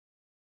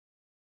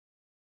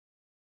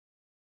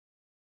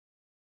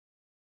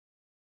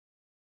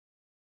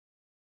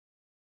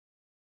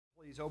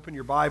Please open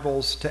your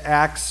Bibles to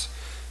Acts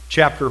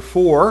chapter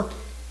 4.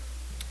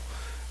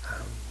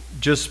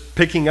 Just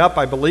picking up,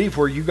 I believe,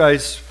 where you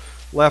guys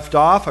left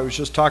off. I was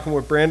just talking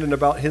with Brandon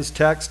about his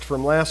text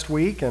from last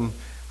week, and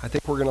I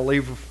think we're going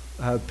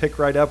to pick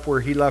right up where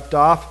he left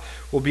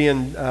off. We'll be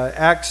in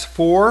Acts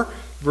 4,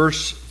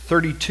 verse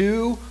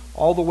 32,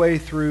 all the way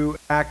through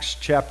Acts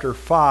chapter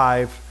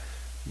 5,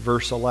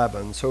 verse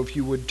 11. So if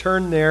you would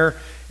turn there,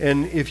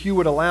 and if you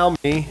would allow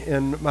me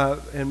in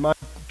my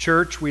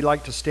church, we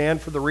like to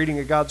stand for the reading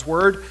of God's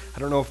Word. I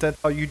don't know if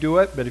that's how you do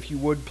it, but if you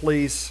would,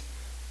 please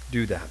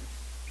do that.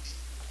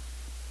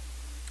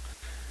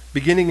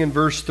 Beginning in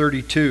verse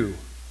 32.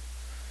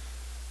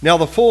 Now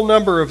the full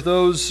number of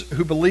those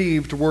who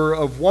believed were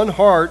of one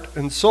heart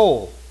and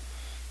soul,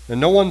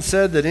 and no one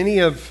said that any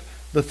of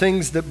the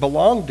things that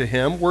belonged to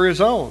him were his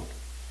own,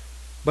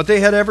 but they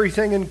had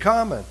everything in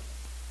common.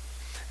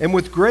 And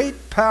with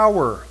great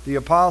power the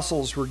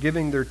apostles were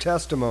giving their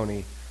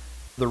testimony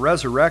to the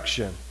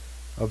resurrection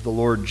of the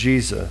Lord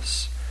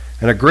Jesus,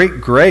 and a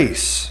great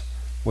grace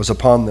was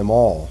upon them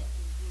all.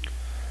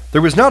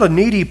 There was not a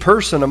needy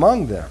person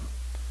among them,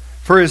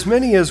 for as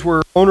many as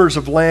were owners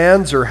of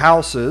lands or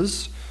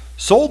houses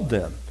sold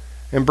them,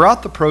 and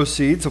brought the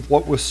proceeds of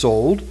what was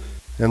sold,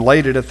 and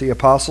laid it at the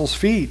apostles'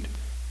 feet,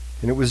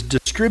 and it was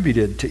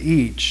distributed to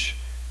each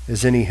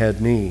as any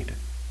had need.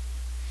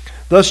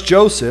 Thus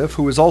Joseph,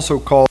 who was also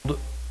called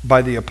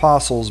by the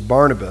apostles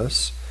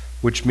Barnabas,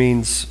 which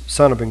means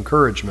son of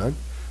encouragement,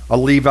 a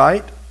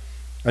Levite,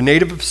 a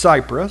native of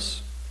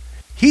Cyprus,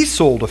 he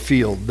sold a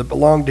field that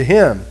belonged to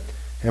him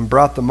and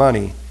brought the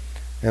money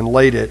and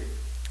laid it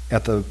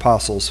at the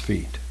apostles'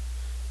 feet.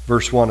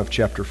 Verse 1 of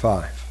chapter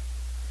 5.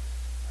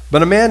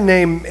 But a man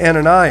named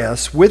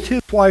Ananias, with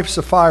his wife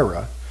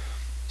Sapphira,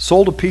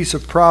 sold a piece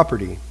of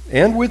property,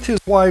 and with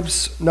his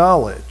wife's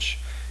knowledge,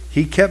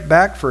 he kept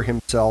back for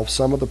himself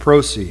some of the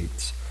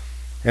proceeds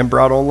and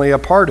brought only a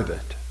part of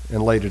it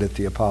and laid it at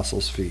the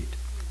apostles' feet.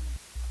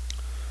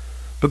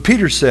 But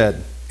Peter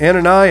said,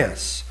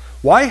 Ananias,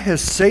 why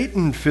has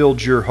Satan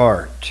filled your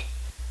heart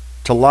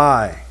to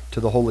lie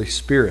to the Holy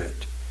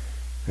Spirit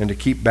and to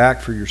keep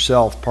back for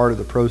yourself part of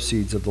the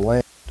proceeds of the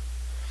land?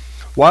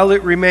 While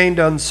it remained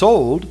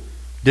unsold,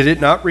 did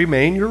it not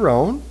remain your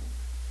own?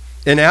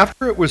 And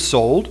after it was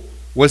sold,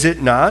 was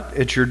it not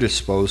at your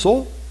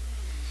disposal?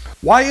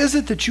 Why is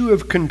it that you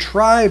have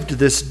contrived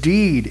this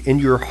deed in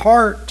your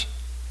heart?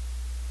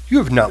 You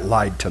have not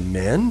lied to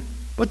men,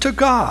 but to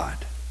God.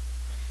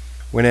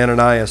 When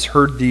Ananias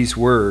heard these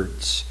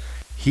words,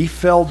 he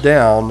fell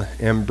down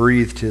and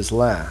breathed his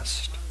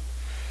last.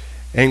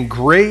 And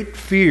great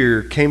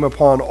fear came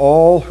upon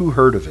all who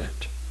heard of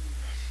it.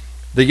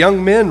 The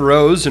young men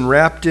rose and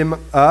wrapped him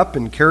up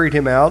and carried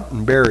him out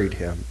and buried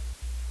him.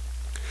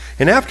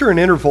 And after an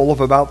interval of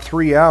about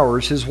 3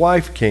 hours, his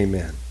wife came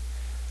in,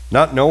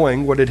 not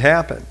knowing what had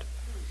happened.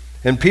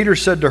 And Peter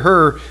said to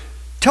her,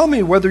 Tell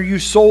me whether you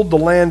sold the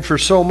land for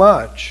so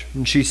much.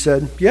 And she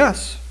said,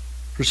 Yes,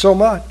 for so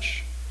much.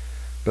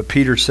 But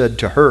Peter said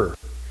to her,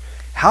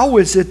 How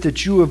is it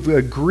that you have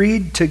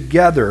agreed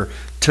together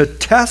to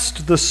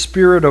test the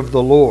Spirit of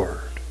the Lord?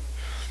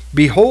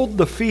 Behold,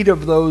 the feet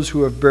of those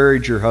who have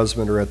buried your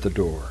husband are at the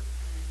door,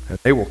 and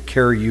they will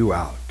carry you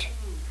out.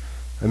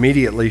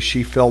 Immediately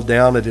she fell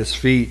down at his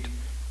feet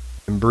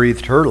and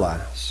breathed her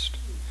last.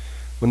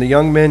 When the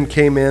young men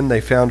came in,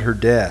 they found her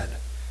dead,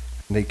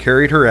 and they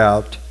carried her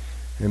out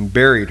and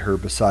buried her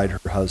beside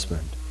her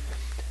husband.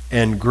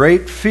 And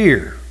great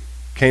fear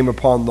came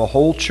upon the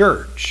whole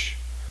church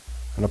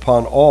and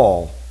upon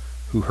all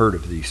who heard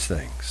of these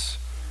things.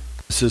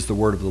 This is the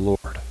word of the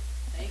Lord.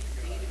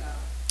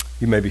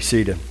 You may be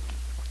seated.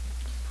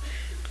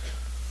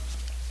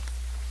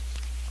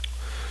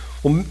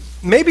 Well,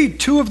 maybe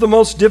two of the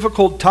most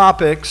difficult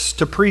topics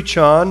to preach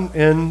on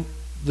in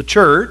the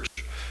church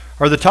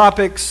are the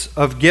topics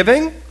of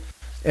giving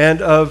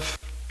and of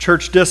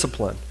church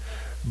discipline.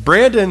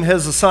 Brandon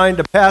has assigned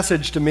a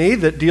passage to me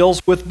that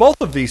deals with both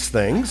of these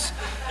things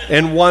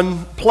in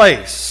one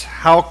place.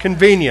 How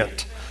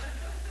convenient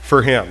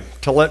for him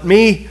to let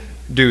me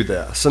do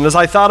this. And as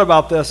I thought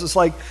about this, it's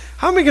like,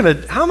 how am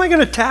I going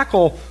to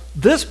tackle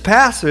this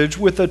passage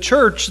with a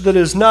church that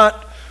is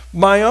not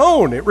my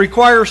own? It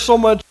requires so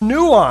much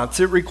nuance.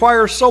 It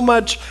requires so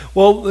much,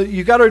 well,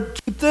 you got to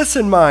keep this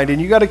in mind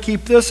and you got to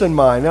keep this in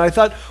mind. And I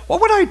thought, what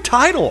would I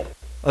title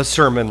a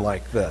sermon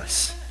like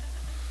this?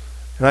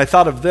 And I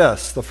thought of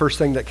this, the first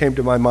thing that came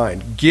to my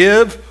mind,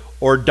 Give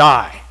or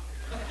Die.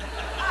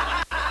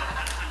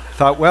 I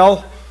thought,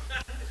 well,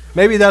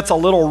 maybe that's a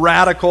little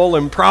radical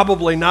and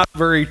probably not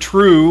very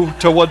true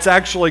to what's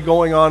actually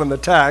going on in the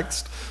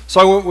text. So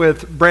I went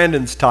with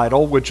Brandon's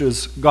title, which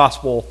is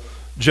Gospel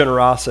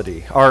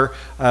Generosity.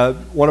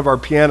 One of our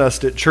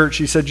pianists at church,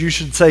 he said, you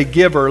should say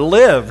give or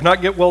live,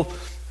 not get, well,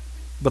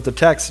 but the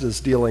text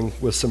is dealing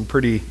with some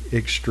pretty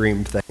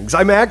extreme things.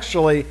 I'm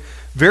actually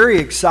very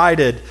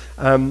excited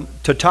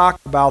to talk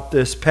about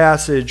this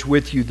passage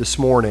with you this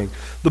morning.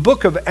 The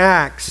book of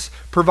Acts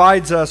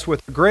provides us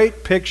with a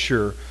great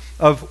picture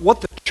of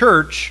what the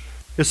church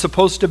is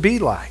supposed to be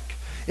like.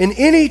 in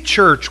any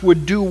church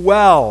would do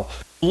well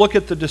to look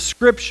at the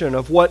description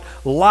of what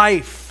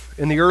life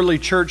in the early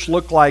church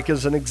looked like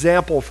as an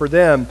example for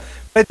them.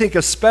 I think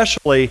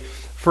especially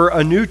for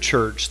a new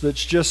church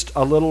that's just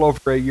a little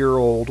over a year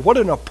old. What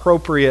an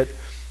appropriate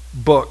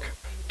book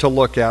to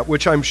look at,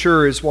 which I'm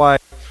sure is why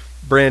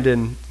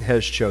Brandon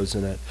has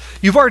chosen it.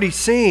 You've already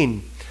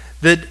seen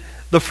that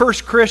the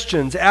first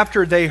Christians,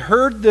 after they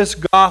heard this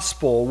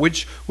gospel,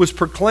 which was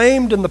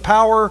proclaimed in the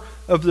power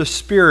of the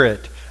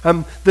Spirit,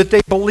 that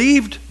they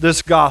believed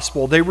this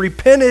gospel, they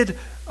repented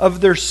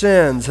of their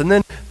sins, and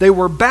then they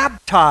were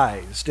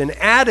baptized and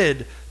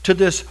added to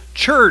this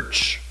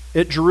church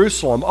at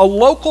Jerusalem, a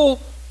local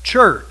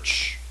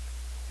church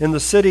in the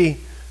city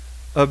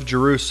of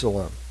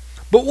Jerusalem.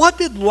 But what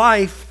did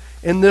life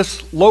in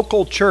this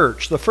local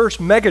church, the first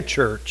mega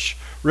church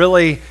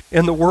really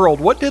in the world,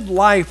 what did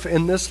life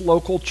in this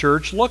local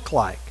church look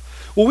like?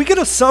 Well, we get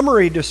a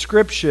summary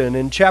description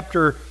in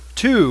chapter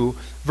 2,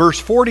 verse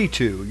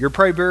 42. You're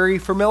probably very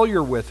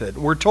familiar with it.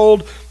 We're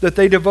told that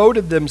they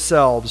devoted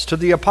themselves to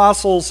the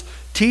apostles'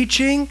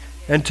 teaching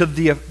and to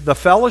the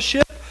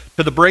fellowship,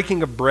 to the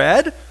breaking of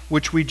bread,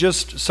 which we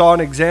just saw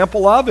an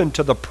example of, and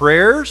to the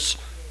prayers,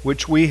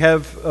 which we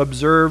have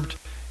observed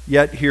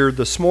yet here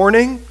this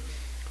morning.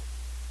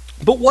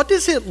 But what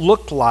does it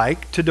look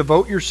like to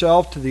devote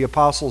yourself to the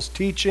apostles'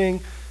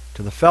 teaching,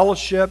 to the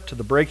fellowship, to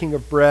the breaking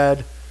of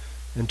bread,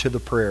 and to the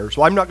prayers?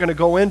 Well, I'm not going to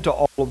go into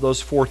all of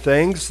those four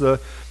things. The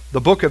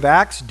book of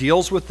Acts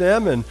deals with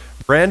them, and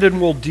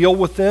Brandon will deal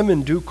with them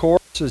in due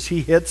course as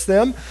he hits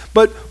them.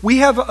 But we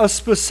have a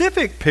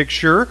specific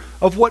picture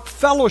of what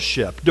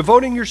fellowship,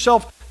 devoting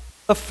yourself to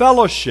the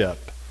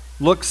fellowship,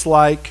 looks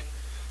like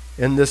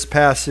in this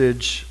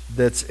passage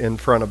that's in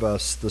front of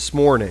us this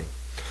morning.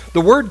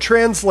 The word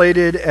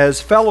translated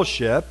as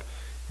fellowship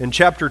in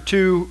chapter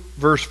 2,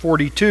 verse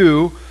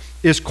 42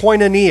 is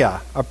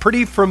koinonia, a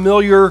pretty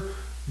familiar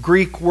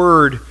Greek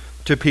word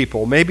to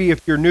people. Maybe if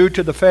you're new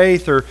to the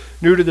faith or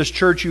new to this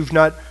church, you've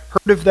not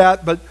heard of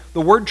that, but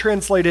the word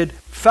translated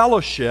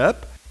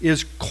fellowship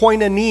is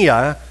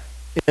koinonia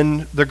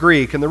in the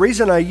Greek. And the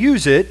reason I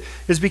use it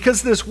is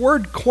because this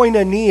word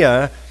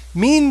koinonia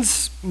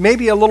means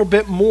maybe a little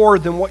bit more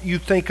than what you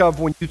think of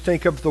when you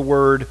think of the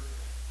word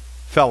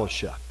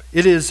fellowship.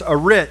 It is a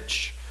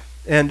rich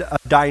and a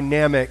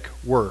dynamic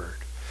word.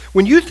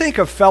 When you think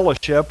of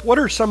fellowship, what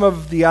are some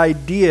of the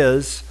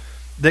ideas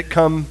that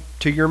come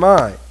to your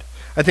mind?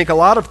 I think a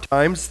lot of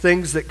times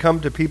things that come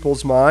to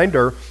people's mind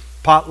are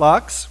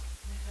potlucks,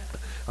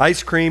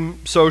 ice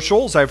cream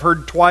socials. I've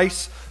heard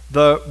twice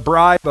the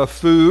bribe of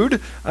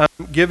food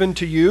given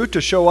to you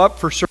to show up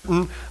for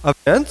certain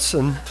events,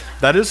 and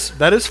that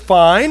is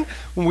fine.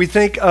 When we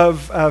think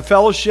of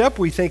fellowship,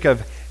 we think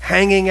of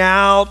hanging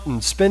out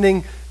and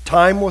spending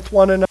time with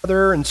one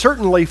another, and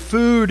certainly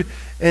food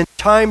and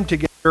time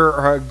together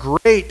are a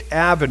great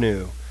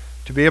avenue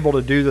to be able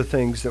to do the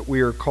things that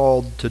we are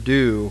called to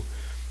do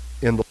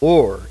in the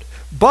Lord.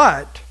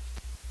 But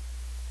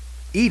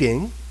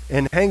eating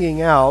and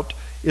hanging out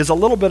is a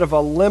little bit of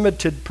a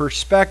limited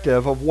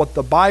perspective of what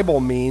the Bible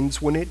means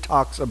when it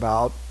talks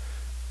about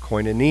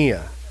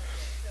koinonia.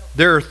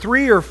 There are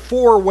 3 or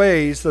 4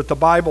 ways that the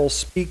Bible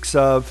speaks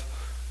of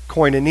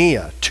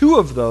koinonia. 2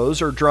 of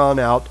those are drawn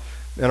out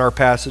in our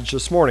passage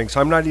this morning. So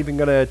I'm not even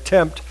going to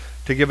attempt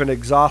to give an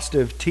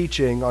exhaustive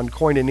teaching on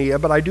koinonia,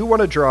 but I do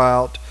want to draw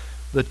out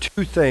the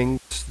 2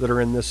 things that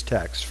are in this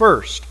text.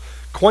 First,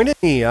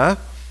 koinonia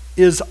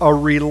is a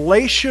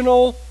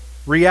relational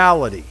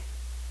reality.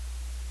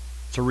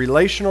 It's a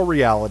relational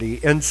reality.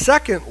 And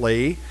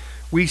secondly,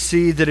 we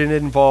see that it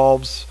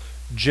involves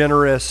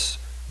generous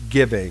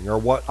giving, or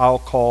what I'll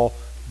call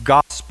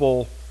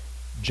gospel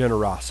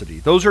generosity.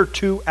 Those are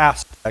 2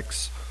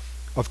 aspects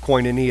of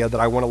koinonia that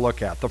I want to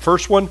look at. The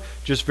first one,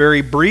 just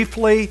very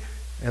briefly,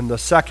 and the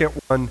second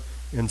one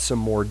in some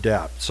more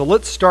depth. So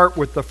let's start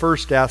with the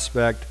first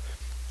aspect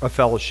of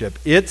fellowship.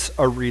 It's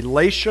a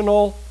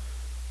relational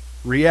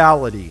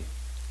reality.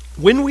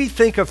 When we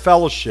think of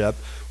fellowship,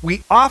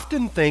 we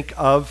often think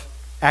of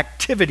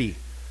activity,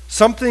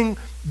 something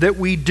that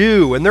we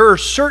do, and there are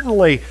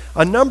certainly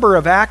a number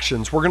of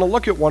actions. We're going to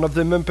look at one of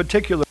them in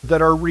particular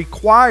that are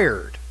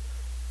required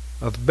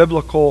of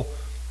biblical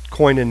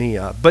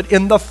koinonia. But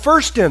in the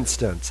first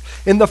instance,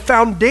 in the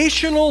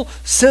foundational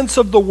sense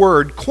of the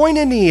word,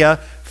 koinonia,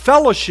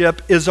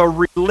 fellowship, is a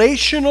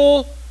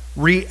relational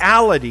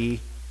reality,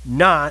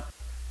 not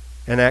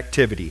an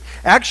activity.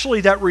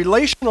 Actually, that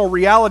relational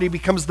reality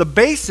becomes the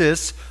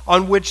basis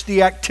on which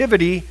the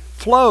activity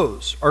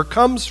flows or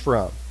comes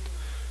from.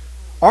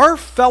 Our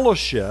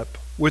fellowship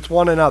with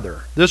one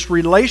another, this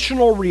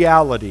relational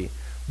reality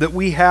that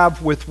we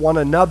have with one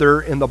another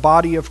in the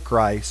body of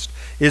Christ,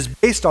 is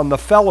based on the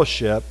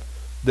fellowship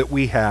that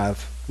we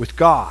have with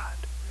God.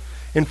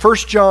 In 1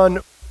 John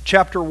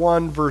chapter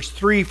 1, verse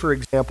 3, for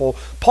example,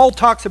 Paul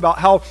talks about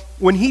how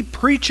when he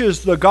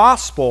preaches the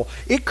gospel,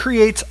 it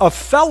creates a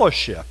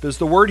fellowship, is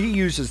the word he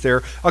uses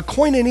there, a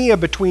koinonia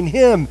between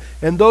him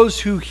and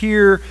those who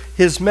hear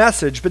his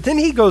message. But then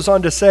he goes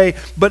on to say,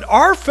 but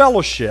our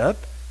fellowship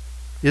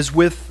is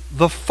with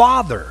the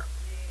Father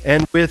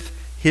and with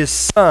his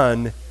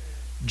Son,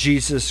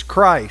 Jesus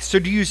Christ. So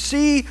do you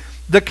see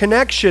the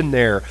connection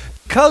there?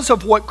 Because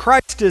of what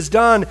Christ has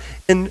done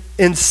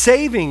in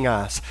saving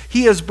us,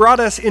 he has brought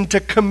us into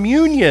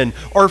communion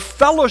or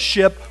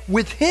fellowship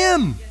with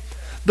him.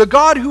 The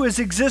God who has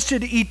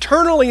existed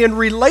eternally in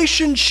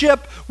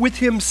relationship with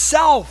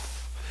himself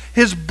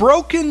has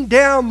broken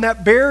down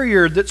that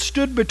barrier that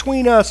stood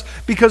between us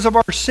because of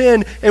our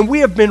sin, and we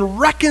have been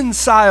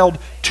reconciled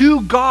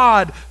to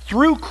God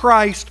through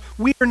Christ.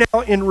 We are now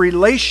in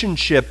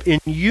relationship,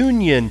 in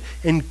union,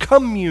 in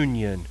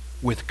communion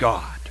with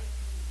God.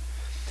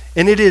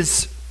 And it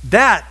is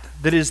that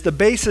is the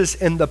basis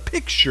and the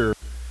picture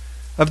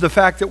of the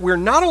fact that we're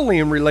not only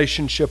in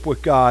relationship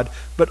with God,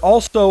 but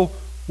also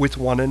with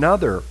one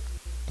another.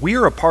 We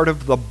are a part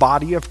of the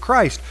body of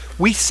Christ.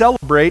 We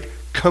celebrate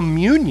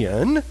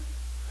communion,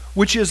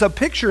 which is a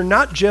picture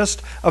not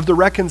just of the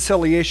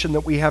reconciliation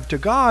that we have to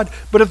God,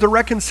 but of the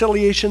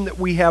reconciliation that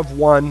we have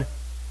one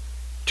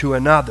to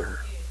another.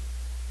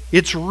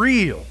 It's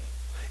real.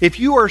 If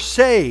you are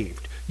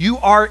saved, you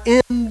are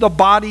in the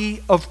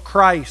body of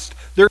Christ.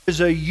 There is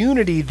a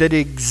unity that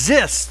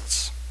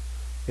exists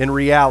in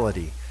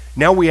reality.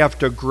 Now we have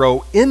to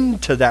grow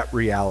into that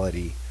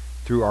reality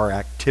through our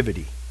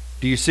activity.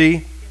 Do you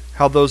see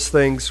how those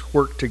things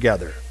work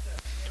together?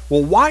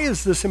 Well, why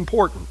is this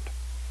important?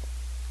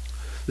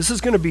 This is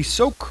going to be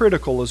so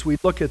critical as we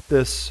look at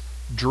this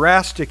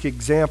drastic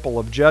example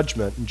of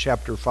judgment in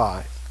chapter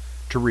 5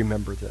 to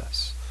remember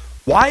this.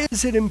 Why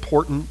is it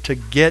important to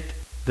get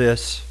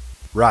this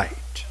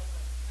right?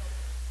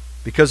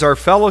 Because our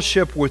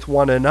fellowship with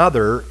one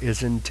another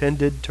is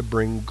intended to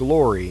bring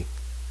glory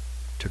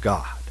to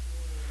God.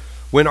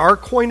 When our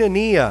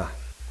koinonia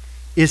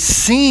is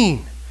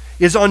seen,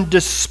 is on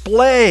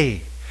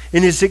display,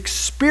 and is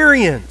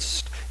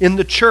experienced in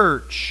the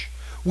church,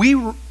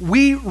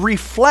 we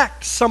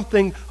reflect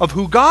something of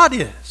who God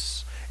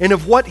is and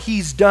of what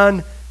he's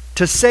done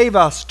to save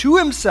us to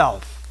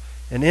himself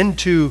and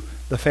into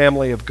the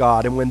family of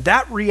God. And when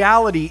that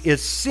reality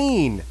is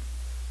seen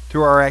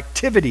through our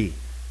activity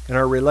and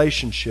our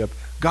relationship,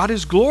 God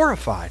is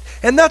glorified.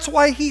 And that's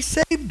why he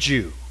saved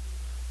you.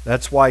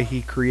 That's why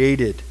he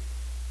created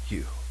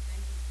you.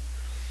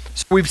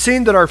 So we've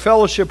seen that our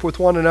fellowship with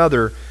one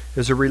another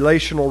is a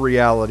relational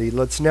reality.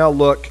 Let's now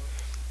look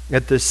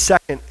at the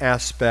second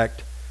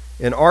aspect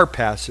in our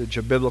passage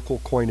of biblical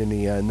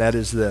koinonia, and that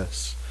is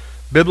this.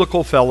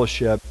 Biblical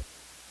fellowship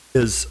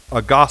is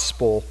a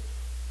gospel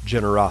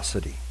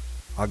generosity.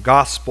 A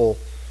gospel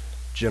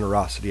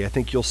generosity. I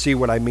think you'll see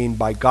what I mean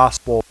by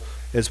gospel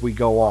as we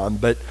go on.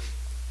 But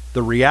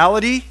the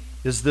reality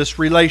is this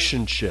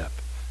relationship.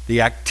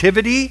 The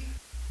activity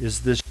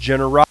is this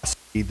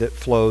generosity that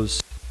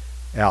flows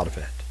out of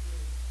it.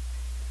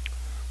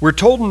 We're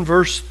told in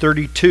verse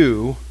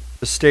 32,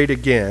 to state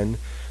again,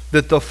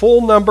 that the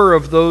full number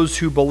of those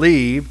who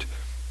believed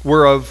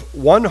were of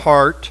one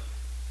heart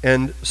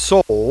and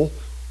soul,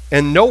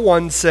 and no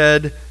one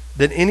said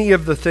that any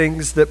of the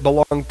things that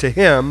belonged to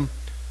him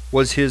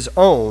was his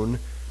own,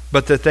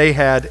 but that they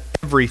had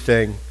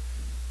everything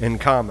in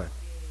common.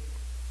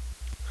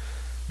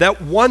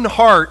 That one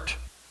heart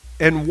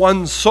and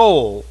one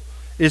soul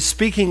is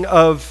speaking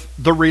of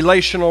the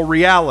relational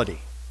reality.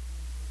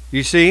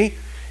 You see?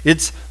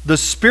 It's the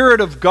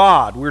Spirit of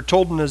God. We're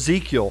told in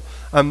Ezekiel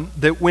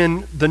that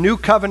when the new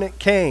covenant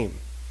came,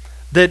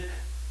 that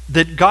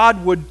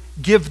God would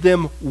give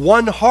them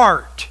one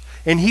heart,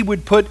 and he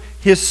would put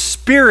his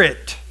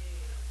Spirit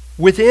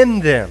within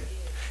them.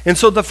 And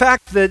so the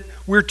fact that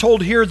we're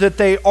told here that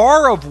they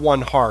are of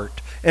one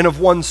heart and of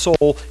one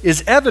soul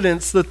is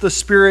evidence that the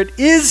Spirit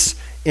is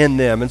in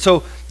them. And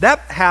so that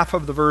half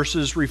of the verse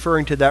is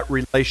referring to that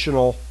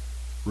relational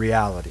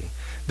reality.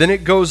 Then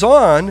it goes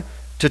on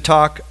to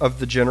talk of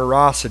the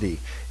generosity.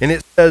 And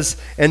it says,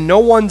 and no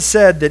one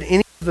said that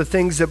any of the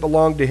things that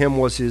belonged to him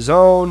was his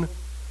own,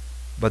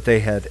 but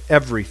they had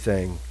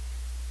everything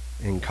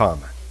in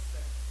common.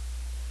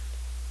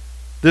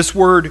 This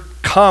word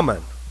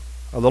common,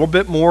 a little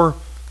bit more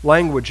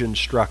language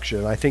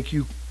instruction. I think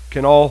you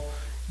can all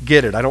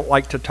get it. I don't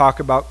like to talk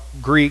about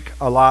Greek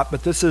a lot,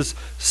 but this is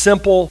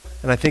simple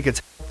and I think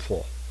it's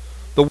helpful.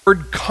 The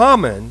word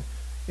common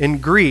in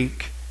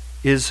Greek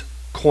is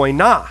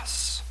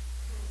koinos.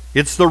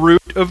 It's the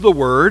root of the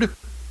word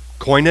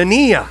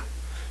koinonia.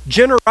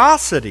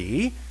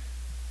 Generosity,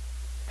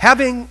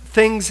 having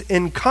things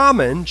in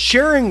common,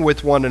 sharing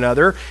with one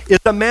another, is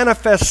a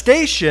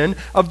manifestation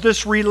of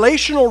this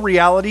relational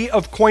reality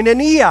of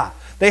koinonia.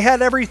 They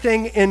had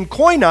everything in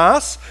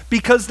koinos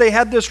because they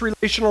had this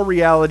relational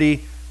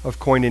reality of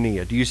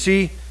koinonia. Do you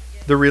see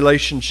the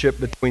relationship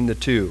between the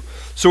two?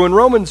 So in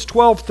Romans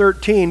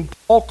 12:13,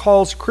 Paul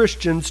calls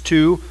Christians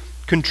to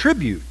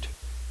contribute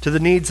to the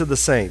needs of the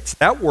saints.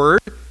 That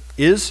word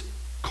is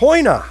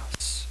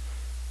koinos.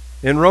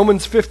 In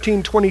Romans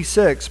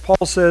 15:26,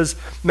 Paul says,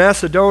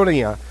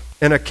 Macedonia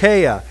and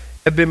Achaia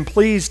have been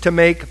pleased to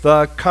make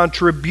the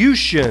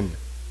contribution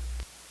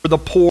for the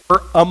poor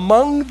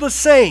among the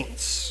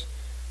saints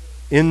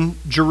in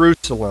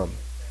Jerusalem.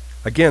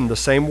 Again, the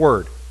same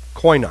word,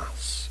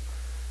 koinos.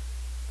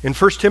 In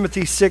 1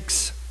 Timothy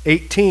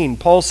 6:18,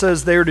 Paul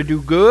says they are to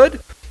do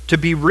good, to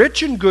be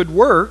rich in good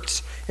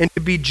works, and to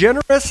be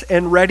generous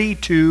and ready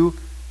to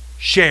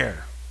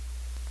share.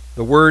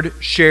 The word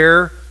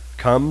share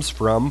comes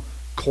from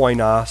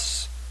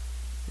koinos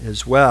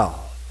as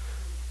well.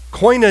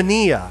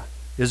 Koinonia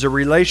is a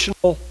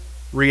relational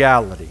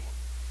reality,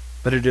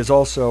 but it is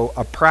also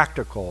a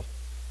practical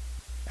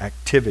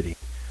activity.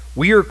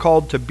 We are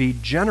called to be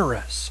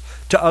generous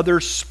to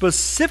others,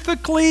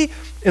 specifically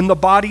in the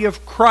body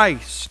of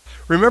Christ.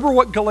 Remember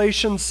what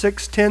Galatians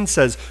 6:10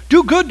 says.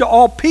 Do good to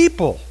all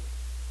people.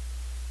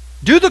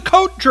 Do the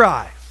coat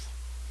drive.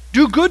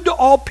 Do good to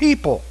all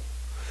people,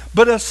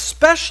 but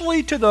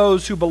especially to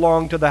those who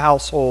belong to the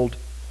household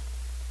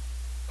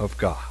of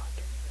God.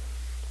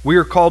 We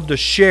are called to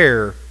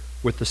share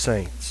with the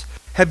saints.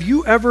 Have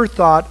you ever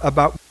thought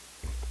about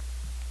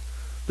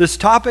this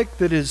topic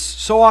that is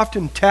so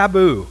often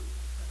taboo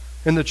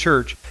in the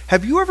church?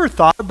 Have you ever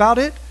thought about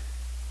it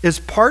as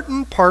part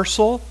and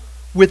parcel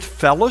with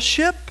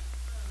fellowship?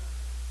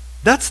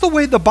 That's the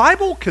way the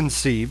Bible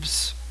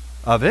conceives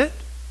of it.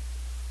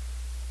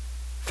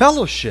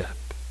 Fellowship.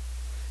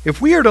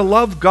 If we are to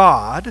love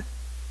God,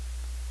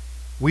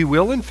 we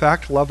will in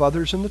fact love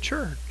others in the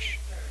church.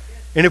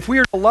 And if we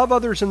are to love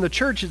others in the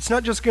church, it's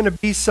not just going to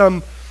be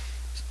some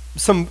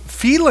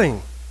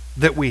feeling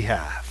that we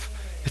have.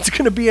 It's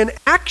going to be an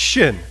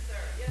action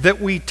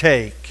that we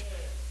take.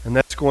 And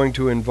that's going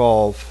to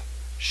involve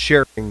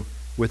sharing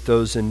with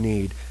those in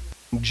need.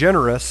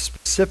 Generous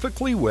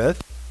specifically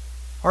with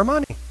our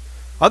money.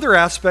 Other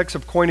aspects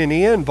of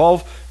koinonia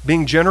involve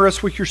being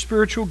generous with your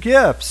spiritual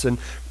gifts and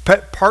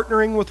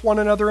partnering with one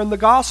another in the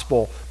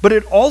gospel. But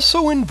it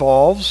also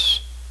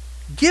involves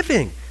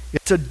giving.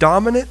 It's a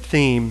dominant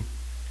theme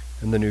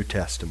in the New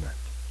Testament.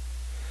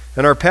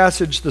 In our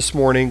passage this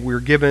morning, we're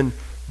given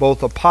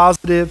both a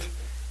positive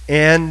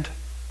and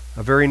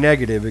a very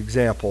negative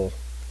example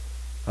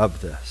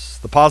of this.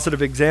 The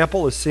positive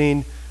example is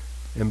seen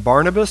in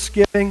Barnabas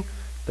giving,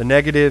 the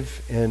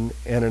negative in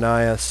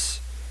Ananias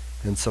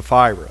and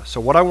Sapphira.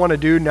 So what I want to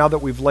do now that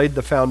we've laid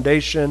the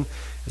foundation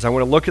is I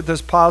want to look at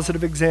this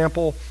positive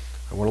example.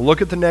 I want to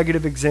look at the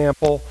negative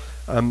example,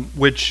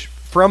 which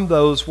from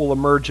those will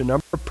emerge a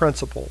number of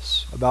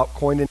principles about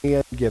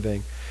koinonia and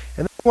giving.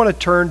 And then I want to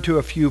turn to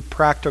a few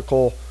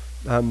practical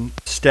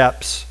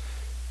steps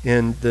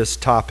in this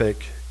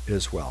topic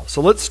as well.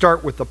 So let's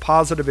start with the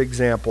positive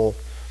example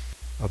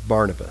of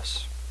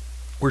Barnabas.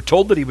 We're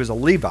told that he was a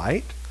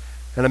Levite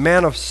and a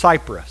man of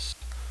Cyprus.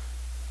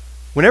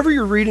 Whenever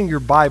you're reading your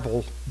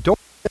Bible, don't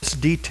miss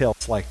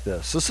details like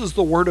this. This is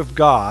the Word of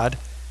God,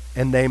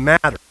 and they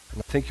matter. And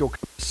I think you'll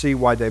see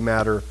why they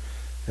matter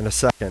in a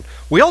second.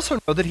 We also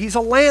know that he's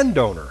a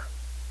landowner.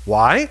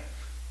 Why?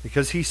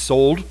 Because he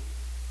sold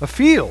a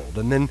field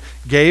and then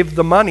gave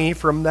the money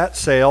from that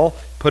sale,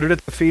 put it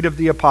at the feet of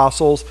the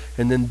apostles,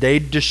 and then they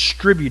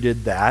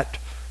distributed that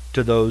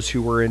to those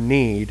who were in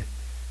need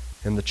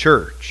in the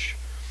church.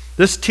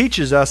 This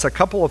teaches us a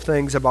couple of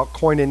things about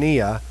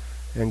koinonia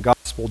and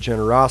gospel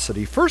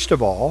generosity. First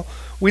of all,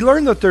 we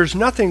learn that there's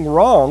nothing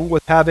wrong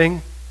with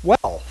having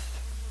wealth.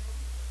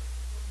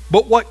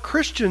 But what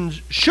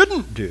Christians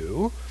shouldn't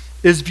do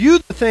is view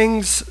the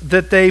things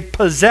that they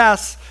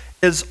possess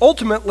as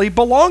ultimately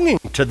belonging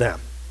to them.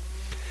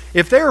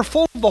 If they are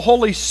full of the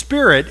Holy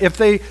Spirit, if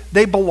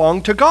they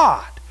belong to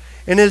God.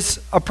 And as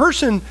a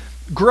person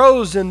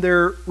grows in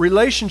their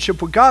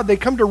relationship with God, they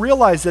come to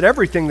realize that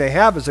everything they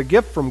have is a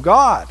gift from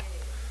God.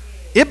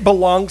 It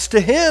belongs to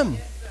Him.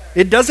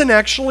 It doesn't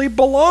actually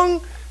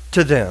belong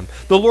to them.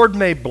 The Lord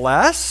may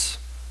bless,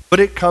 but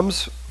it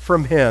comes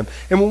from Him.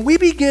 And when we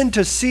begin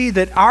to see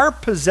that our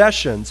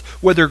possessions,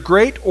 whether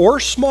great or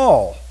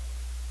small,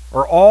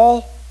 are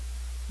all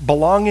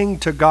belonging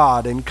to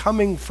God and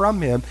coming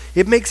from Him,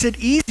 it makes it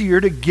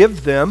easier to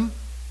give them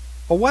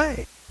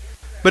away.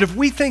 But if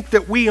we think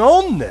that we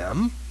own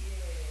them,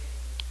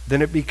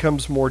 then it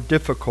becomes more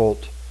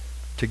difficult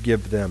to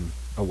give them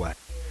away.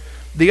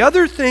 The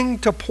other thing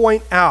to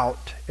point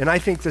out, and I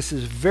think this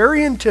is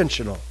very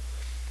intentional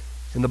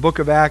in the book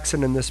of Acts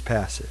and in this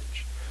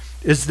passage,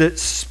 is that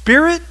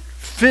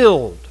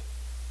Spirit-filled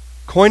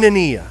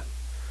koinonia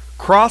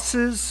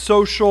crosses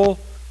social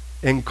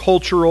and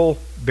cultural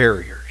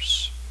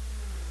barriers.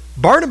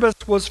 Barnabas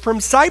was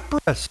from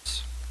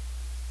Cyprus,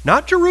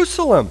 not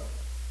Jerusalem.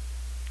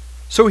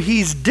 So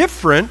he's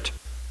different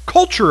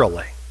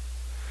culturally.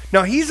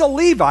 Now he's a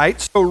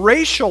Levite, so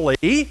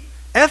racially,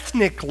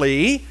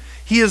 ethnically,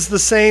 he is the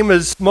same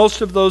as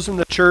most of those in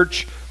the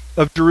church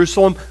of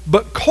Jerusalem,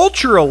 but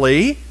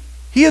culturally,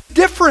 he is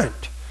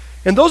different.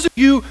 And those of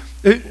you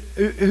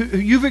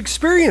who've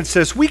experienced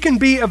this, we can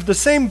be of the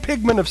same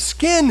pigment of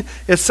skin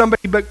as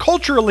somebody, but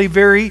culturally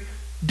very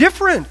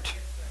different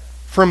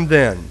from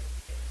them.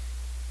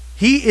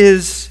 He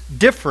is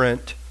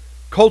different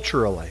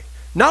culturally.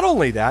 Not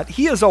only that,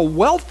 he is a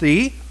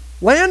wealthy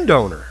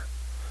landowner.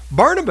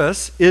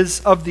 Barnabas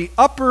is of the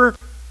upper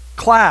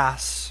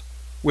class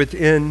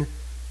within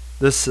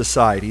this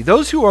society.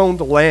 Those who owned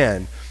the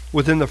land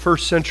within the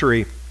first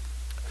century,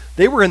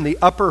 they were in the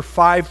upper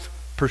 5%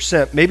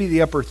 percent, maybe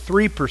the upper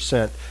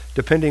 3%,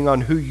 depending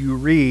on who you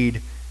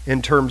read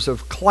in terms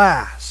of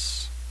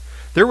class.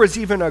 There was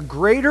even a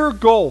greater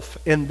gulf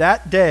in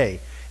that day,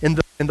 in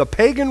the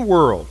pagan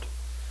world,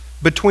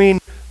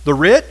 between the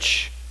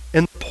rich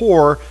and the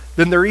poor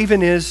than there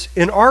even is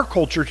in our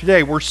culture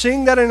today. We're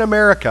seeing that in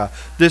America,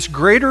 this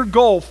greater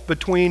gulf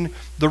between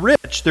the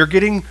rich. They're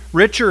getting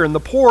richer, and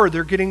the poor,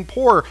 they're getting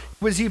poorer.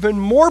 It was even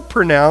more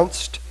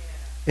pronounced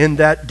in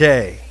that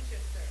day.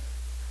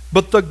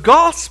 But the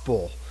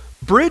gospel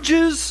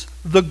bridges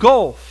the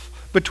gulf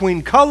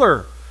between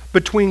color,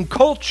 between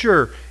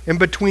culture, and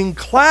between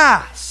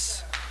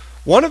class.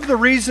 One of the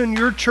reasons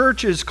your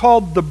church is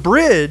called The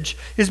Bridge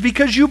is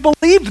because you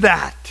believe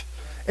that,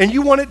 and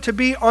you want it to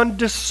be on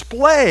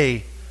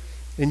display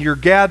in your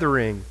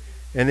gathering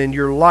and in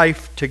your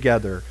life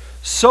together.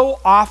 So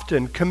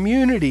often,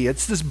 community,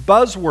 it's this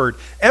buzzword.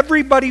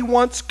 Everybody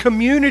wants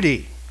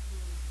community.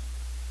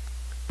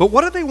 But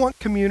what do they want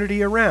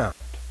community around?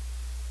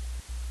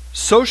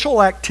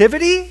 Social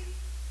activity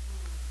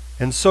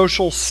and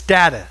social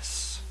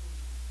status.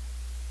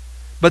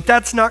 But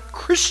that's not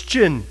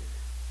Christian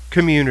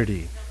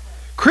community.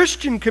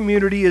 Christian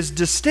community is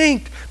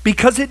distinct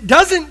because it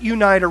doesn't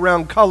unite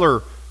around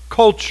color,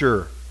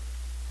 culture,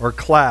 or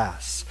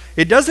class.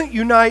 It doesn't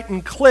unite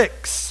in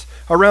cliques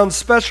around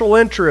special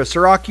interests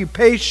or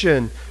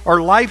occupation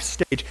or life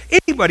stage.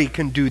 Anybody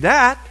can do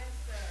that.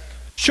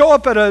 Show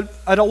up at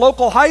a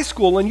local high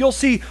school and you'll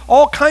see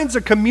all kinds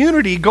of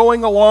community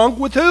going along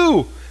with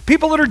who?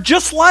 People that are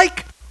just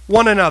like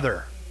one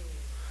another.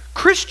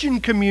 Christian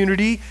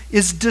community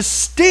is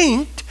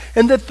distinct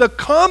in that the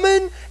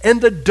common and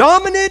the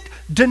dominant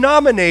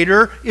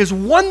denominator is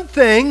one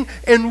thing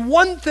and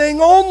one thing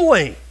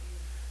only.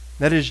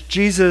 That is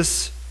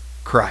Jesus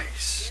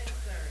Christ.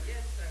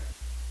 Yes,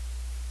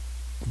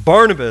 sir.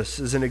 Barnabas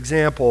is an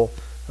example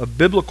of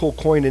biblical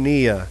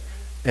koinonia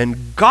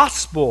and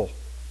gospel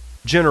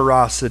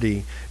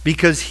generosity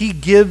because he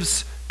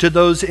gives to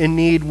those in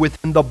need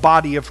within the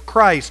body of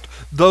Christ,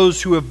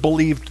 those who have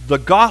believed the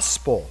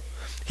gospel.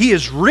 He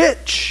is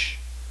rich,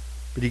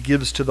 but he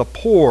gives to the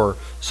poor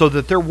so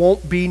that there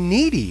won't be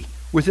needy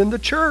within the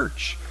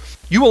church.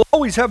 You will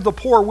always have the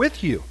poor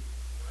with you,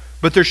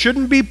 but there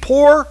shouldn't be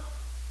poor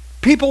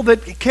people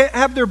that can't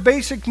have their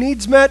basic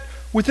needs met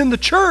within the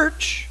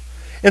church.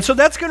 And so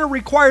that's going to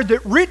require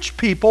that rich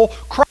people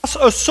cross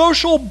a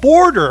social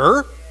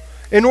border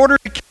in order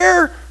to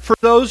care for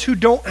those who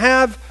don't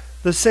have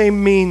the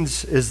same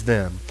means as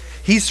them.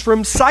 He's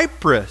from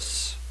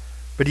Cyprus,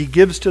 but he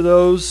gives to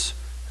those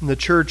in the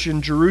church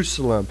in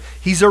Jerusalem.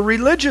 He's a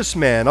religious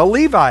man, a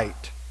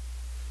Levite,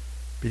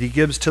 but he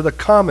gives to the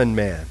common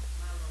man,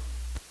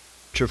 the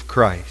church of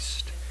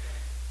Christ.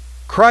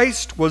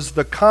 Christ was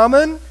the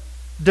common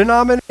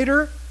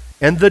denominator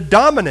and the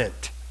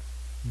dominant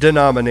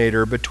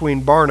denominator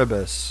between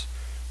Barnabas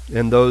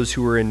and those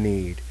who were in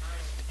need.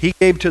 He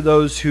gave to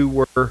those who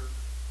were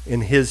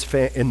in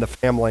the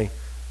family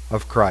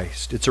of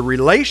Christ. It's a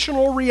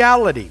relational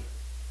reality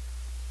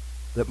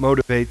that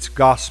motivates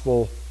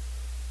gospel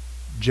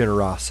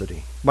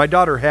generosity. My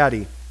daughter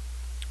Hattie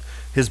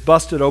has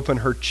busted open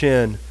her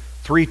chin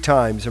 3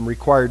 times and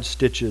required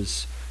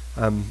stitches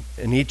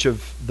in each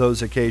of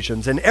those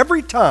occasions. And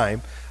every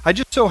time, I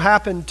just so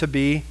happened to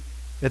be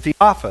at the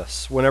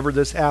office whenever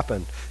this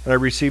happened. And I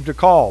received a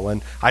call.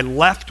 And I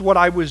left what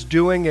I was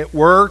doing at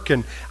work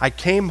and I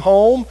came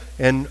home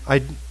and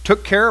I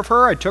took care of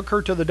her. I took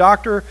her to the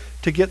doctor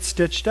to get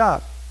stitched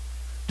up.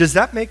 Does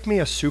that make me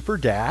a super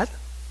dad?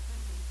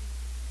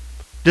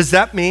 Does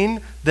that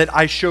mean that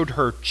I showed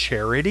her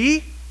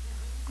charity?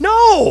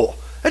 No.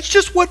 That's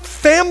just what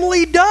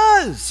family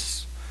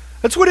does.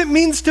 That's what it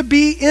means to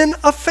be in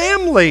a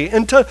family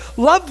and to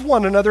love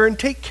one another and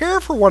take care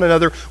for one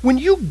another. When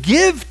you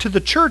give to the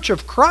church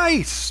of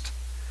Christ,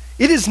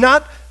 it is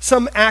not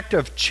some act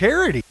of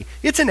charity.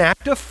 It's an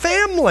act of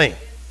family.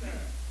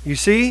 You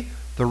see,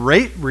 the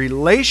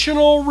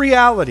relational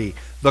reality,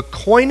 the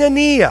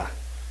koinonia,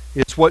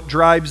 is what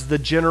drives the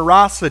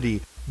generosity,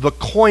 the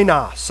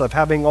koinos of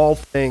having all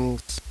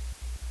things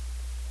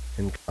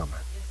in common.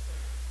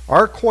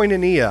 Our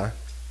koinonia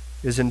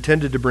is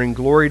intended to bring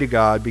glory to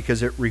God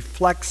because it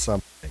reflects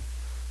something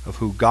of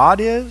who God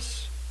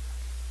is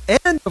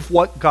and of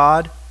what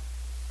God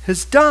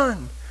has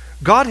done.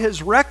 God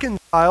has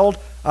reconciled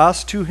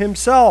us to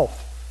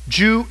himself,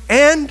 Jew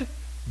and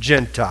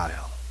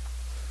Gentile.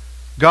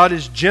 God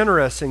is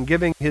generous in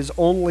giving his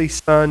only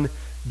Son,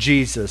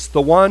 Jesus,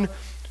 the one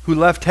who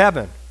left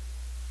heaven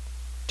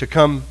to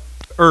come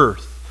to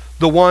earth,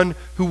 the one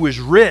who was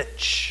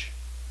rich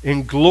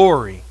in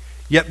glory,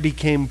 yet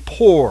became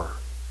poor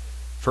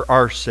for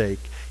our sake.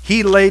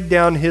 He laid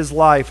down his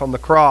life on the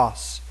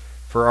cross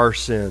for our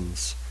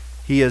sins.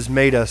 He has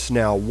made us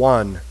now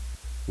one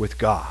with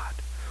God.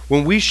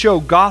 When we show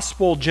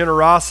gospel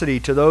generosity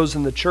to those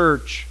in the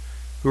church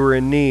who are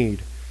in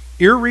need,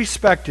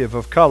 irrespective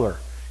of color,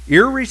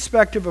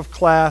 irrespective of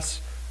class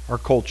or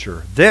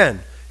culture, then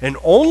and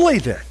only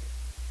then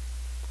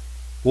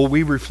will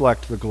we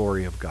reflect the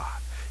glory of God.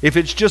 If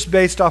it's just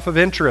based off of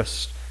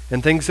interest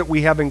and things that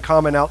we have in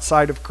common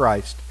outside of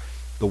Christ,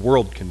 the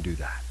world can do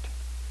that.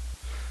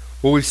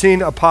 Well, we've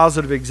seen a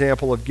positive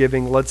example of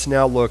giving. Let's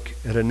now look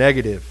at a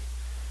negative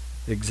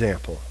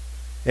example.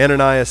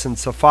 Ananias and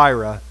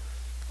Sapphira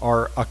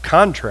are a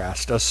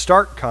contrast, a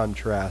stark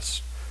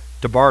contrast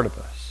to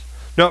Barnabas.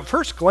 Now, at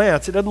first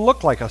glance, it doesn't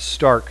look like a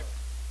stark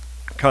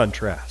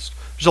contrast.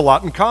 There's a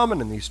lot in common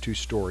in these two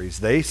stories.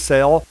 They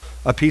sell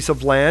a piece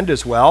of land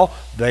as well.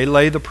 They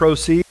lay the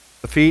proceeds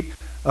at the feet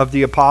of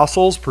the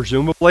apostles,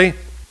 presumably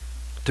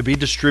to be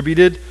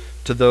distributed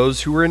to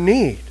those who are in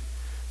need.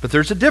 But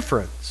there's a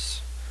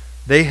difference.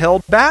 They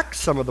held back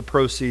some of the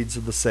proceeds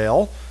of the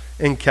sale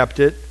and kept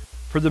it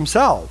for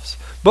themselves.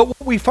 But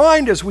what we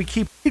find as we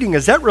keep reading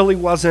is that really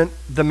wasn't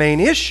the main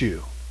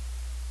issue.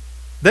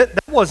 That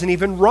wasn't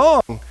even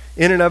wrong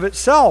in and of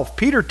itself.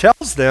 Peter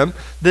tells them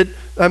that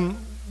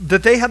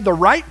they had the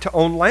right to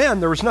own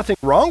land. There was nothing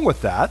wrong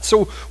with that.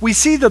 So we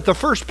see that the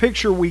first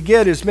picture we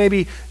get is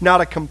maybe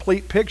not a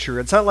complete picture.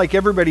 It's not like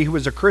everybody who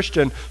was a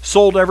Christian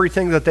sold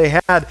everything that they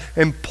had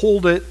and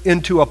pulled it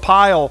into a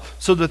pile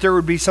so that there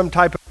would be some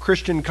type of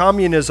Christian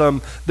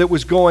communism that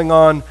was going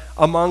on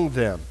among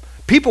them.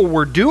 People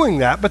were doing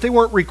that, but they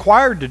weren't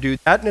required to do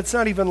that, and it's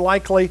not even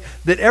likely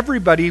that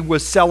everybody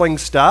was selling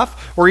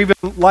stuff, or even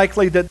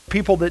likely that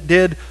people that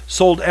did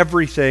sold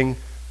everything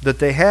that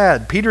they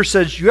had. Peter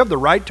says you have the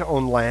right to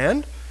own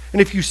land,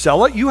 and if you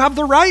sell it, you have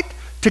the right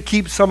to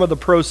keep some of the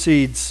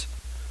proceeds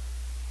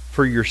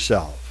for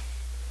yourself.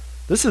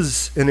 This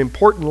is an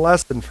important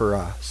lesson for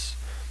us.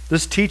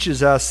 This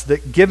teaches us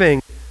that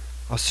giving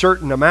a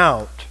certain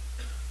amount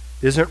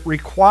isn't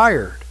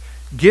required.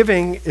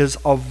 Giving is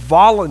a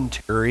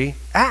voluntary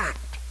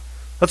act.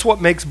 That's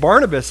what makes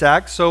Barnabas'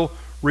 act so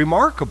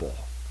remarkable.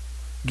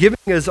 Giving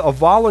is a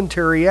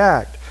voluntary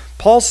act.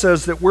 Paul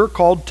says that we're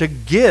called to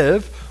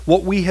give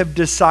what we have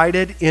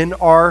decided in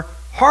our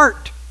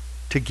heart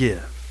to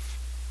give.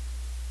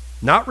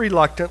 Not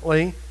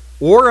reluctantly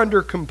or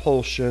under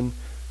compulsion,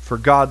 for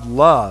God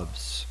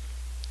loves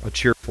a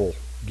cheerful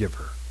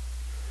giver.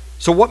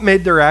 So what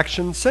made their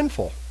actions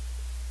sinful?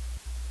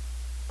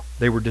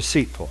 They were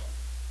deceitful.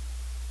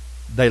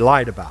 They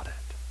lied about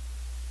it.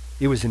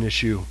 It was an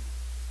issue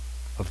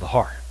of the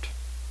heart.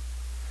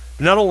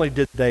 But not only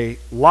did they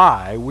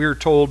lie, we're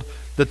told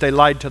that they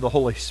lied to the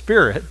Holy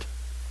Spirit,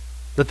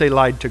 that they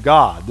lied to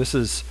God. This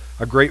is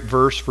a great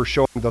verse for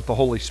showing that the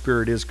Holy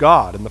Spirit is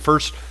God. In the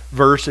first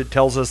verse, it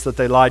tells us that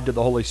they lied to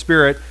the Holy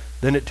Spirit.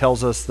 Then it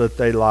tells us that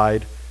they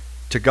lied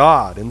to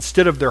God.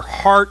 Instead of their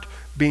heart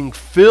being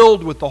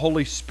filled with the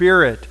Holy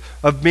Spirit,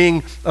 of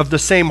being of the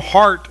same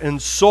heart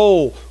and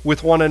soul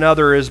with one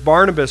another as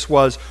Barnabas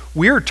was,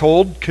 we're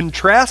told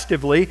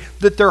contrastively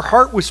that their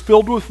heart was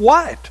filled with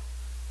what?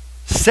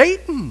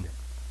 Satan.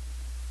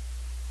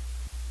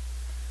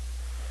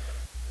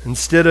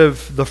 Instead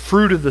of the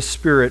fruit of the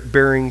Spirit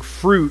bearing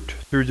fruit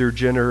through their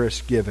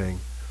generous giving,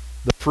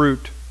 the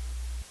fruit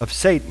of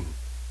Satan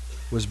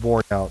was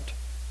born out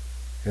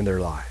in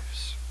their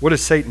lives. What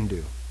does Satan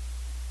do?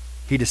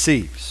 He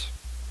deceives.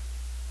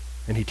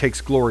 And he takes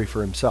glory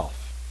for himself.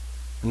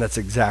 And that's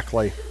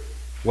exactly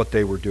what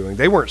they were doing.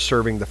 They weren't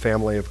serving the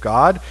family of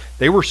God.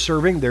 They were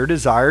serving their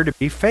desire to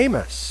be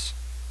famous.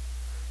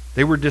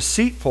 They were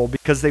deceitful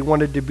because they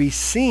wanted to be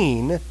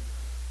seen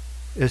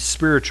as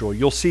spiritual.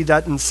 You'll see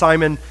that in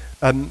Simon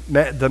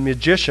the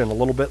magician a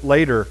little bit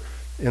later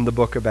in the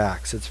book of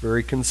Acts. It's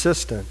very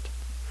consistent.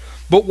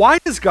 But why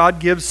does God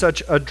give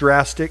such a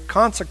drastic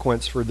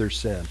consequence for their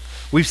sin?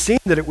 We've seen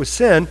that it was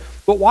sin,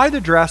 but why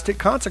the drastic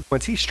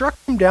consequence? He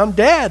struck them down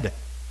dead.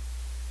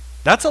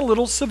 That's a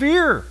little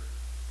severe.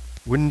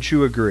 Wouldn't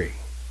you agree?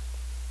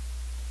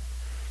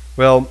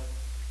 Well,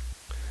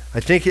 I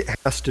think it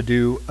has to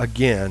do,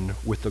 again,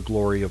 with the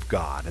glory of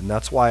God. And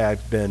that's why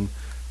I've been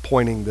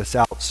pointing this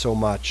out so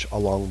much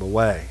along the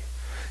way.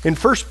 In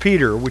 1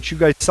 Peter, which you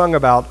guys sung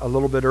about a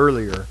little bit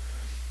earlier,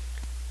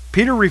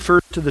 Peter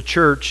refers to the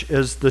church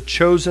as the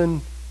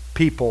chosen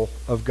people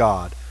of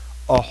God,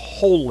 a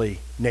holy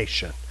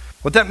nation.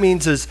 What that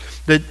means is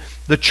that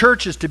the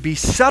church is to be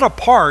set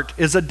apart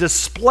as a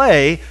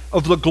display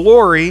of the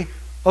glory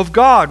of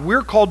God.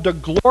 We're called to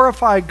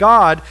glorify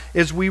God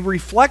as we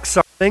reflect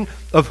something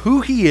of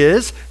who He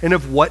is and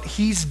of what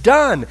He's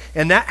done.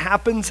 And that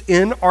happens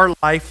in our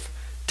life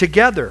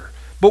together.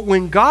 But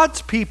when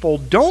God's people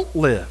don't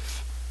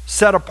live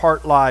set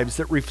apart lives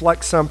that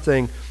reflect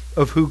something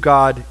of who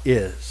God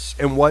is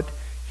and what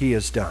He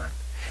has done,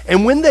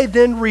 and when they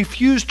then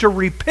refuse to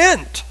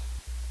repent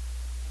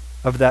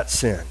of that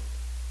sin,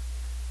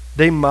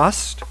 they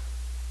must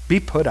be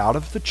put out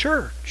of the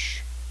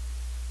church.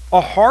 A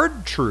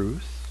hard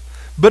truth,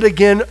 but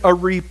again, a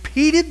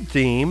repeated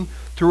theme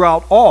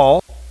throughout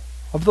all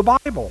of the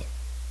Bible.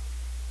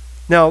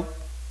 Now,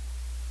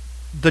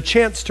 the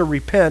chance to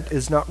repent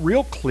is not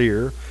real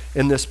clear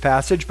in this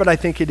passage, but I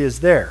think it is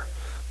there.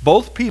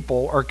 Both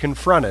people are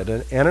confronted,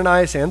 and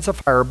Ananias and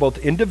Sapphira are both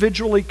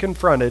individually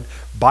confronted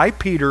by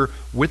Peter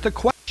with the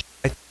question.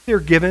 I think they're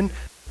given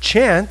a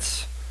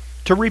chance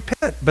to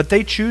repent, but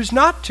they choose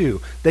not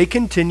to. They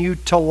continue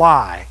to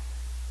lie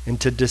and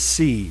to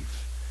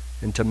deceive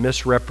and to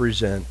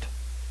misrepresent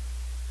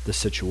the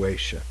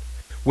situation.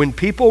 When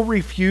people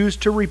refuse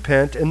to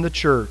repent in the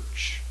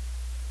church,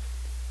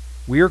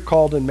 we are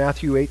called in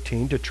Matthew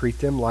 18 to treat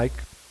them like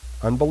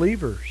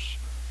unbelievers.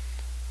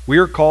 We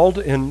are called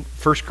in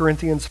 1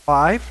 Corinthians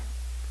 5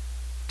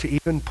 to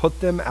even put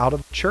them out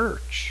of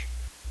church.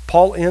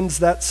 Paul ends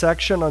that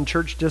section on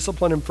church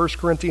discipline in 1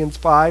 Corinthians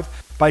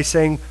 5 by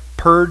saying,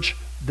 purge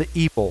the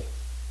evil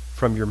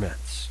from your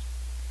midst.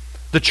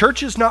 The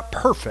church is not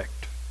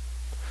perfect,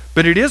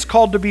 but it is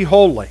called to be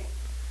holy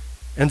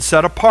and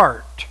set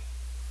apart.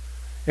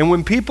 And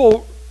when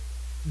people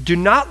do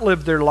not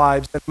live their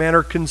lives in a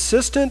manner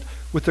consistent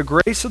with the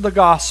grace of the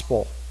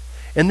gospel,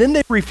 and then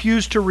they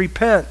refuse to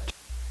repent,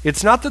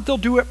 it's not that they'll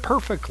do it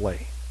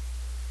perfectly,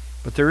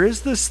 but there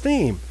is this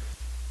theme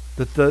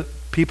that the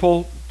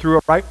people, through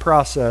a right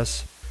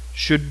process,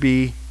 should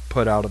be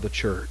put out of the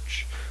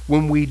church.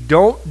 When we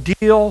don't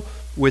deal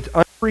with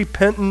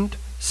unrepentant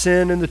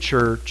sin in the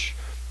church,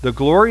 the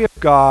glory of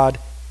God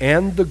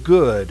and the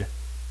good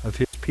of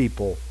his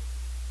people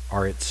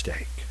are at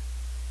stake.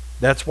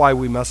 That's why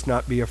we must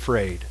not be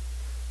afraid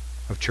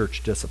of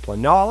church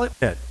discipline. Now, I'll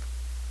admit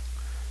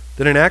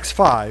that in Acts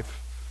 5,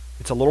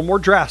 it's a little more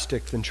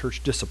drastic than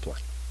church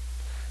discipline.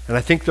 And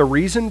I think the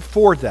reason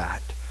for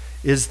that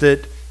is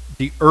that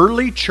the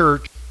early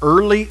church,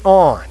 early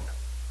on,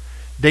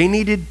 they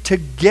needed to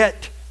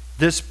get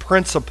this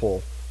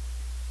principle.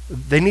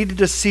 They needed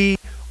to see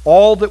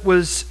all that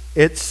was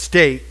at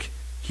stake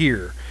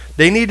here.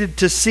 They needed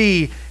to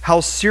see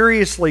how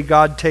seriously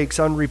God takes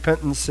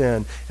unrepentant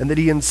sin and that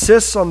he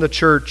insists on the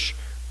church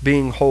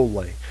being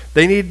holy.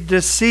 They needed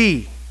to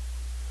see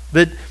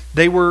that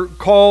they were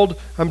called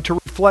to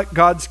reflect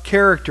God's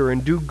character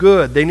and do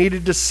good. They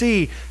needed to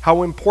see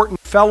how important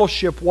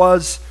fellowship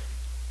was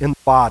in the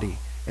body,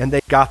 and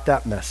they got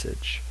that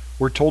message.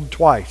 We're told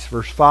twice,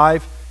 verse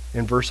 5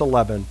 and verse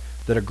 11,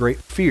 that a great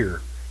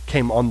fear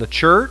came on the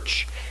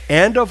church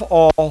and of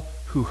all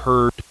who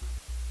heard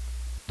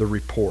the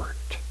report.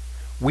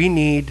 We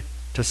need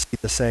to see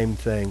the same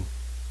thing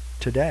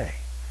today,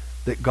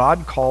 that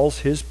God calls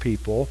his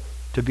people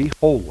to be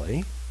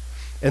holy,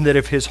 and that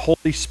if his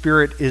Holy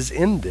Spirit is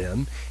in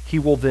them, he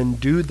will then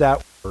do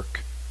that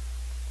work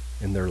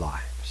in their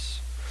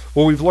lives.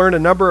 Well, we've learned a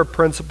number of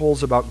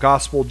principles about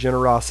gospel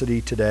generosity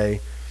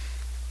today.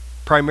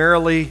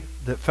 Primarily,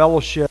 that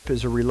fellowship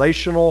is a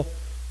relational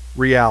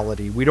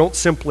reality. We don't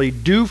simply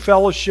do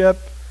fellowship,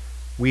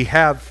 we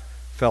have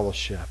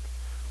fellowship.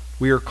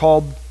 We are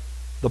called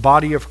the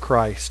body of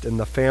Christ and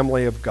the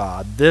family of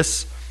God.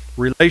 This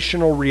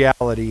relational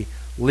reality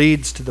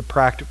leads to the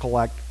practical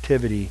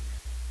activity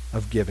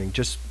of giving.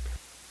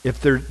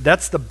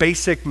 That's the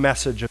basic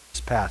message of this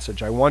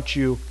passage. I want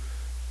you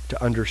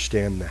to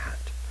understand that.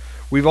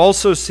 We've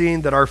also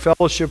seen that our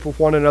fellowship with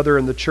one another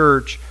in the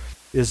church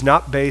is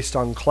not based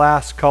on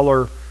class,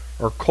 color,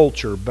 or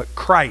culture, but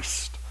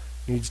Christ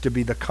needs to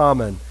be the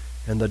common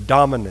and the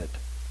dominant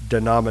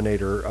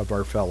denominator of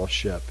our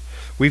fellowship.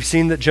 We've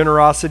seen that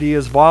generosity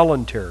is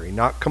voluntary,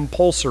 not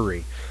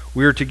compulsory.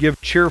 We are to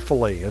give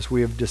cheerfully as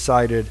we have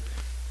decided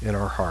in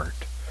our heart.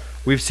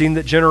 We've seen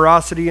that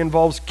generosity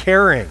involves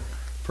caring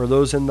for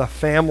those in the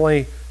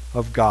family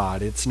of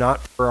God. It's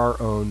not for our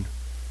own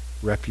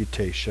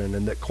reputation.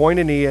 And that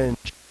koinonia and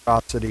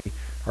generosity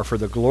are for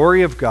the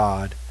glory of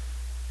God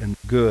and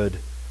the good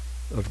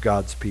of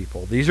God's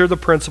people. These are the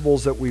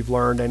principles that we've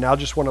learned. I now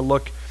just want to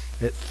look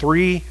at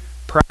 3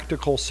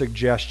 practical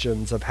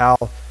suggestions of how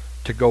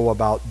to go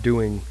about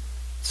doing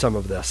some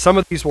of this. Some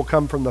of these will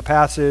come from the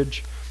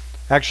passage.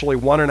 Actually,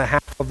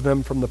 1.5 of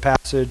them from the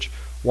passage.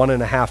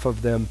 1.5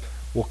 of them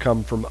will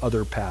come from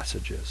other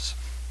passages.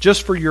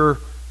 Just for your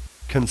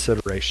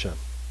consideration.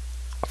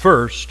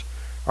 First,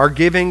 our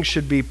giving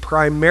should be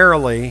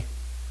primarily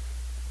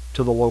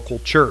to the local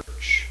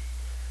church.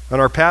 In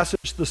our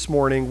passage this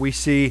morning, we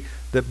see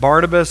that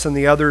Barnabas and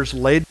the others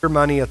laid their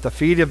money at the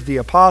feet of the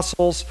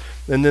apostles,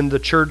 and then the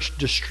church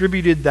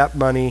distributed that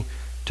money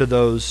to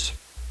those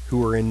who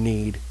were in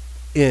need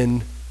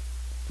in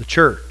the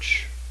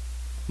church.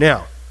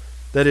 Now,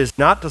 that is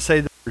not to say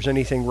that there's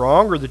anything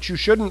wrong or that you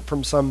shouldn't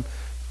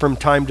from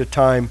time to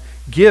time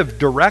give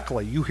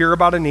directly. You hear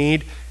about a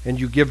need and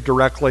you give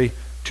directly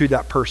to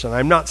that person.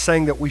 I'm not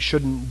saying that we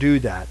shouldn't do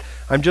that.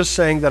 I'm just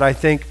saying that I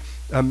think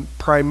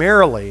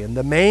primarily, and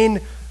the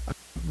main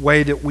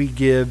way that we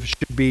give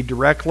should be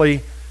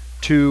directly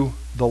to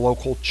the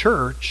local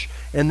church,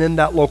 and then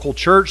that local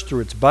church,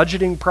 through its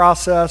budgeting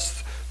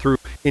process, through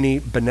any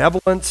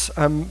benevolence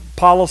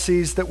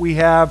policies that we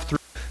have, through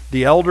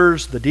the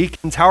elders, the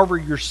deacons, however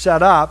you're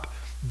set up,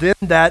 then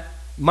that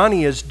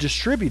money is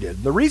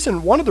distributed.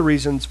 One of the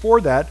reasons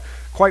for that,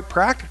 quite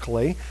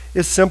practically,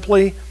 is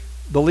simply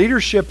the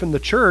leadership in the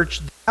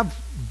church have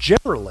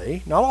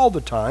generally, not all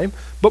the time,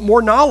 but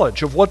more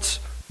knowledge of what's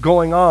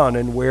going on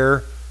and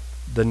where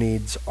the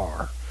needs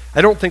are.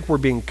 I don't think we're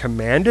being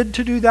commanded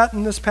to do that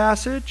in this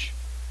passage,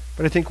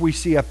 but I think we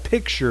see a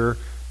picture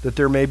that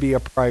there may be a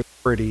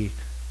priority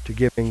to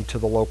giving to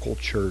the local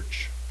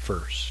church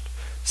first.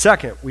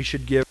 Second, we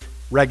should give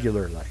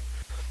regularly.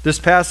 This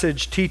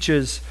passage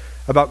teaches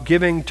about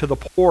giving to the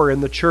poor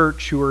in the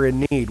church who are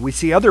in need. We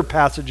see other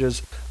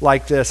passages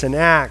like this in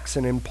Acts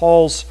and in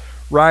Paul's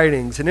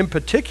writings. And in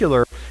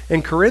particular,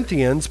 in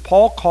Corinthians,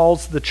 Paul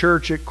calls the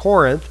church at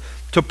Corinth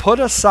to put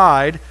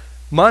aside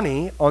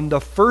money on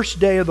the first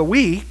day of the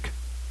week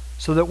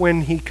so that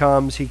when he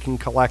comes, he can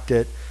collect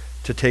it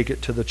to take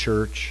it to the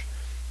church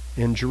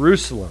in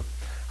Jerusalem.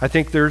 I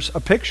think there's a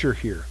picture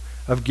here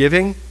of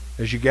giving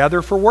as you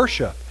gather for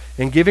worship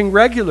and giving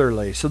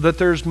regularly so that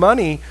there's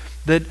money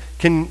that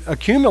can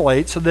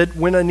accumulate so that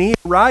when a need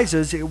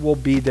arises, it will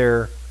be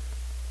there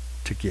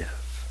to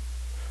give.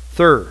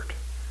 Third,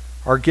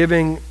 our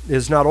giving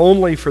is not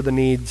only for the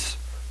needs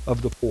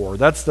of the poor.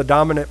 That's the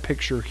dominant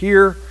picture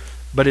here,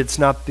 but it's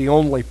not the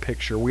only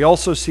picture. We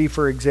also see,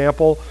 for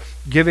example,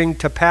 giving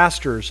to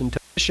pastors and to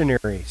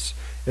missionaries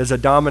as a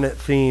dominant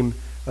theme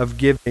of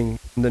giving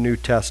in the New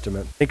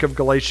Testament. Think of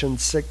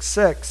Galatians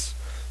 6:6.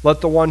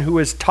 Let the one who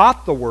is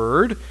taught the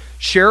word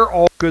share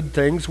all good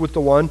things with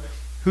the one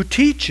who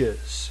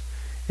teaches.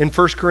 In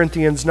 1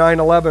 Corinthians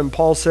 9:11,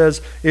 Paul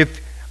says,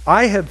 if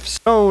I have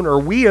sown or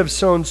we have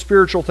sown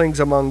spiritual things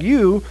among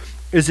you,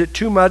 is it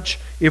too much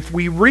if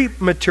we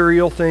reap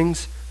material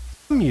things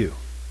from you?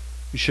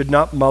 You should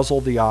not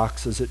muzzle the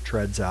ox as it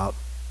treads out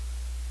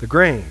the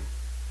grain.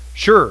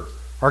 Sure,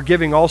 our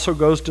giving also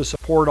goes to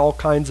support all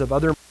kinds of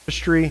other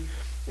ministry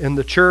in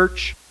the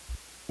church.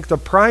 The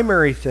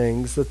primary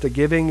things that the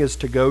giving is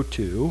to go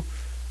to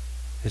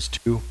is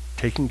to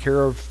taking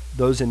care of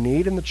those in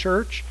need in the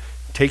church,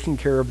 taking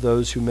care of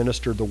those who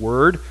minister the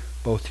word,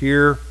 both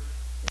here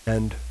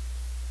and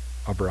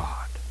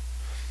abroad.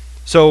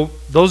 So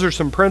those are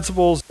some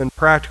principles and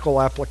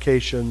practical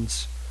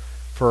applications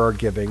for our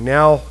giving.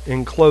 Now,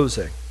 in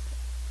closing,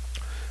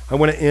 I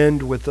want to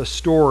end with a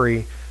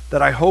story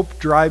that I hope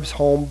drives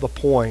home the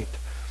point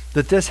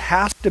that this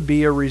has to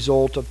be a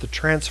result of the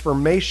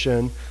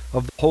transformation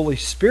of the Holy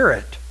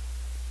Spirit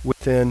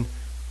within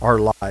our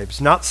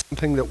lives, not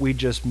something that we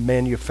just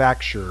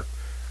manufacture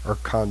or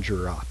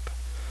conjure up.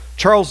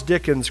 Charles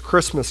Dickens'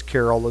 Christmas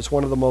Carol is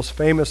one of the most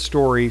famous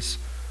stories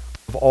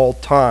of all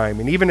time.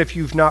 And even if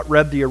you've not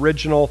read the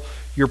original,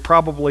 you're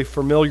probably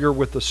familiar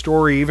with the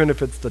story. Even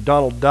if it's the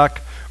Donald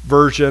Duck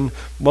version,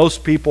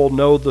 most people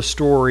know the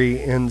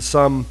story in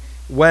some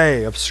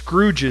way of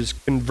Scrooge's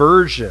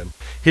conversion,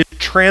 his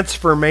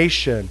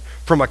transformation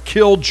from a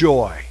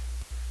killjoy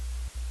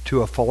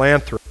to a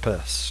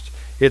philanthropist.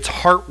 It's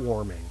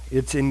heartwarming,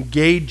 it's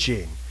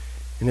engaging,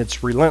 and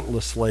it's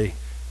relentlessly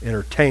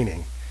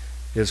entertaining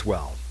as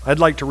well. I'd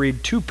like to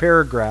read 2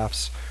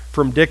 paragraphs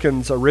from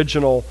Dickens'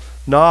 original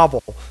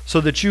novel so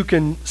that you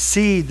can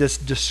see this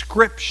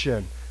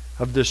description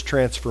of this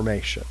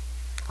transformation.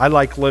 I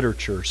like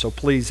literature, so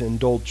please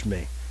indulge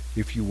me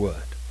if you would.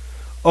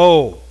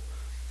 Oh,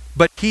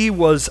 but he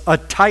was a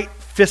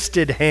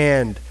tight-fisted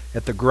hand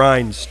at the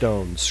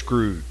grindstone,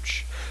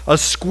 Scrooge. A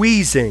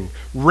squeezing,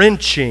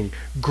 wrenching,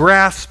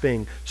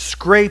 grasping,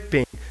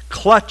 scraping,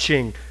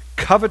 clutching,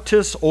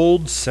 covetous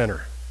old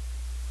sinner.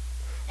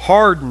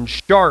 Hard and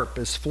sharp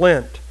as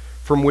flint,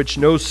 from which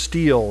no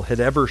steel had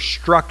ever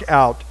struck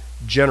out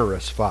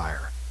generous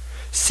fire.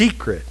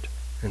 Secret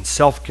and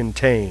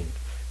self-contained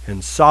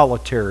and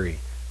solitary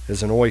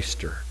as an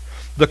oyster.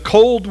 The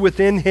cold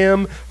within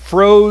him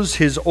froze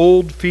his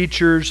old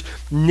features,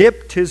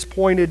 nipped his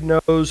pointed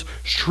nose,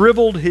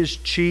 shriveled his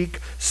cheek,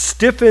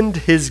 stiffened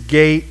his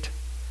gait,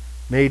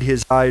 made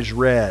his eyes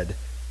red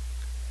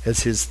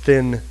as his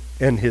thin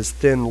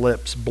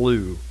lips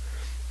blue,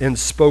 and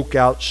spoke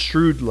out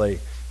shrewdly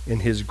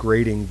in his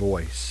grating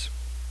voice.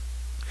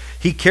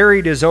 He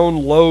carried his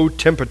own low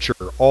temperature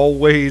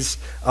always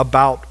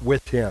about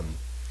with him.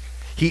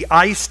 He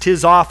iced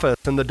his office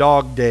in the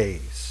dog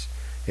days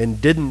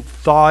and didn't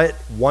thaw it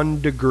 1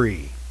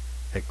 degree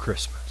at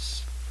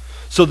Christmas.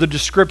 So the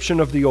description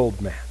of the old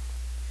man.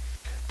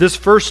 This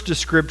first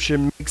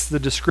description makes the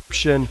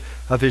description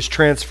of his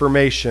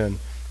transformation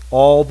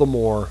all the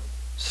more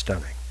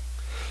stunning.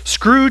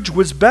 Scrooge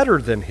was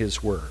better than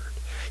his word.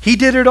 He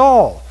did it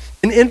all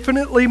and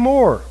infinitely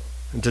more.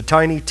 And to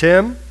Tiny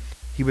Tim,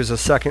 he was a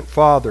second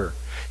father.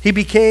 He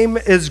became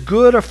as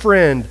good a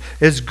friend,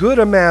 as good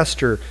a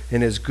master,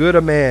 and as good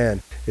a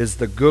man as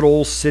the good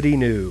old city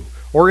knew,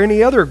 or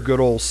any other good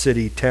old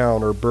city,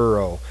 town, or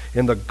borough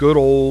in the good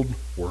old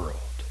world.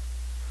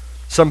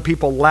 Some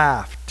people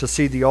laughed to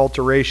see the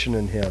alteration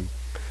in him,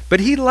 but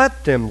he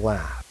let them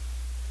laugh,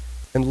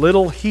 and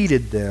little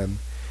heeded them.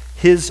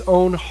 His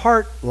own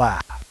heart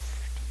laughed,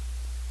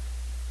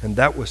 and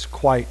that was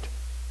quite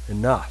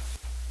enough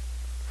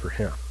for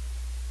him.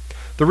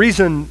 The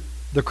reason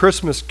the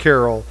Christmas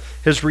Carol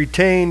has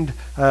retained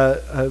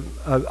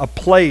a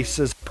place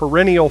as a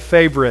perennial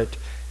favorite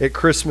at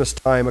Christmas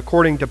time,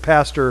 according to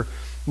Pastor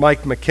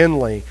Mike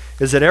McKinley,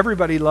 is that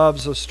everybody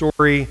loves a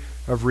story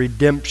of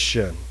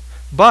redemption.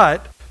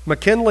 But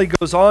McKinley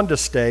goes on to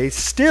say,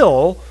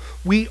 still,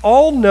 we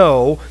all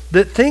know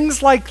that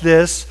things like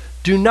this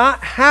do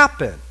not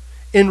happen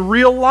in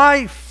real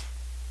life.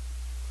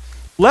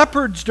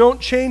 Leopards don't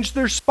change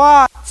their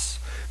spots.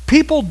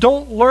 People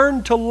don't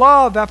learn to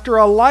love after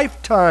a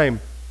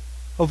lifetime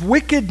of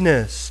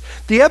wickedness.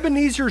 The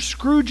Ebenezer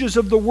Scrooges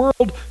of the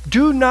world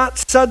do not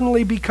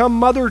suddenly become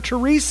Mother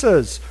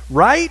Teresas,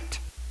 right?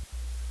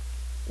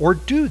 Or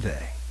do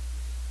they?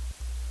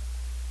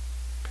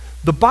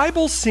 The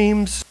Bible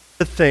seems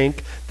to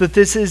think that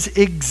this is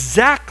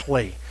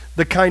exactly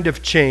the kind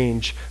of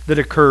change that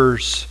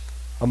occurs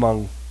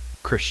among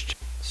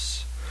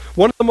Christians.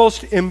 One of the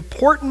most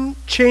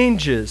important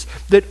changes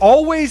that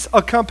always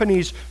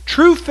accompanies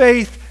true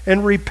faith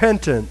and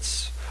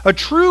repentance, a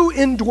true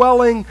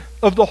indwelling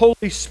of the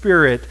Holy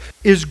Spirit,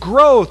 is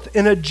growth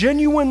in a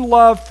genuine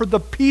love for the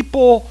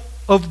people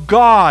of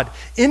God.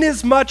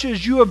 Inasmuch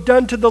as you have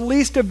done to the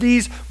least of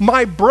these,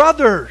 my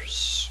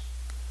brothers,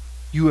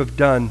 you have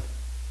done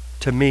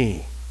to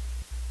me,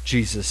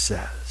 Jesus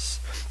says.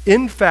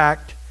 In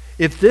fact,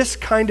 if this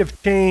kind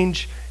of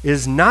change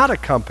is not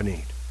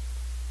accompanied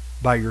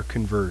by your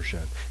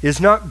conversion,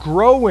 is not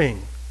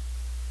growing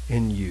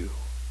in you,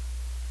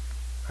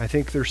 I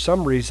think there's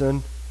some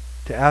reason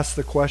to ask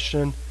the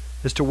question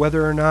as to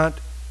whether or not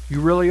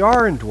you really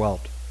are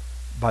indwelt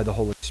by the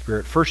Holy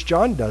Spirit. 1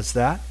 John does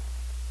that.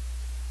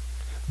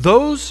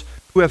 Those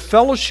who have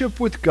fellowship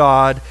with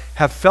God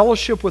have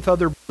fellowship with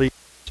other believers,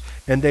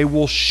 and they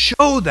will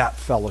show that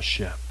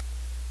fellowship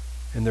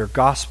in their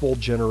gospel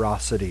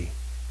generosity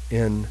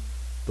in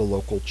the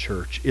local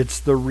church. It's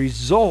the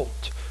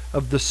result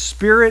of the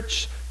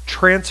Spirit's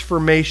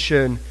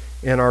transformation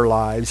in our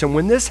lives. And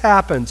when this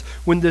happens,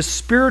 when this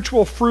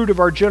spiritual fruit of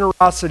our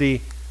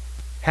generosity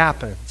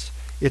happens,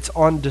 it's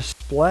on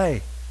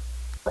display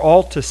for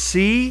all to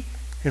see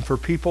and for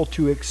people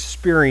to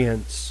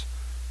experience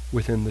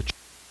within the church,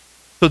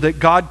 so that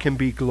God can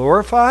be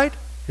glorified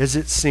as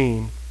it's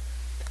seen,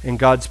 and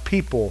God's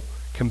people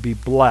can be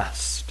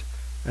blessed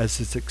as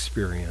it's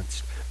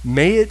experienced.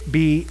 May it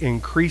be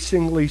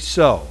increasingly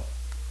so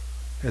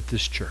at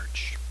this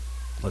church.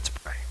 Let's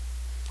pray.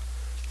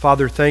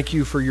 Father, thank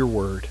you for your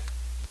word.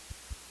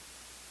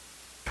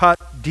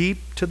 Cut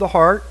deep to the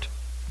heart,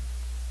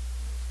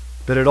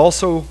 but it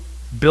also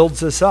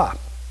builds us up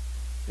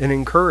and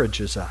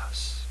encourages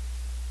us.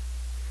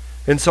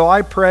 And so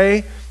I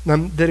pray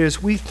that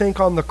as we think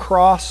on the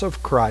cross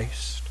of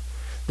Christ,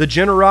 the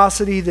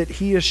generosity that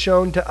he has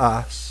shown to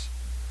us,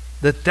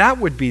 that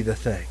would be the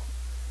thing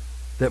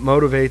that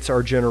motivates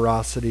our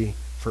generosity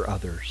for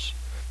others.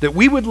 That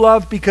we would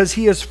love because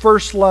he has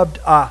first loved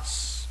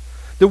us.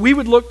 That we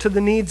would look to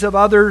the needs of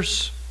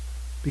others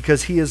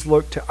because he has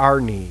looked to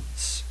our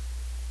needs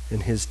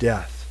in his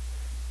death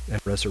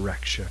and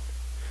resurrection.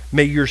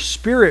 May your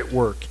Spirit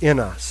work in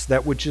us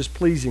that which is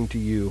pleasing to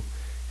you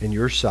in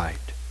your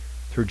sight.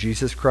 Through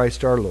Jesus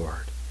Christ our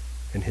Lord.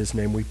 In his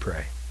name we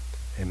pray.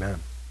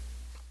 Amen.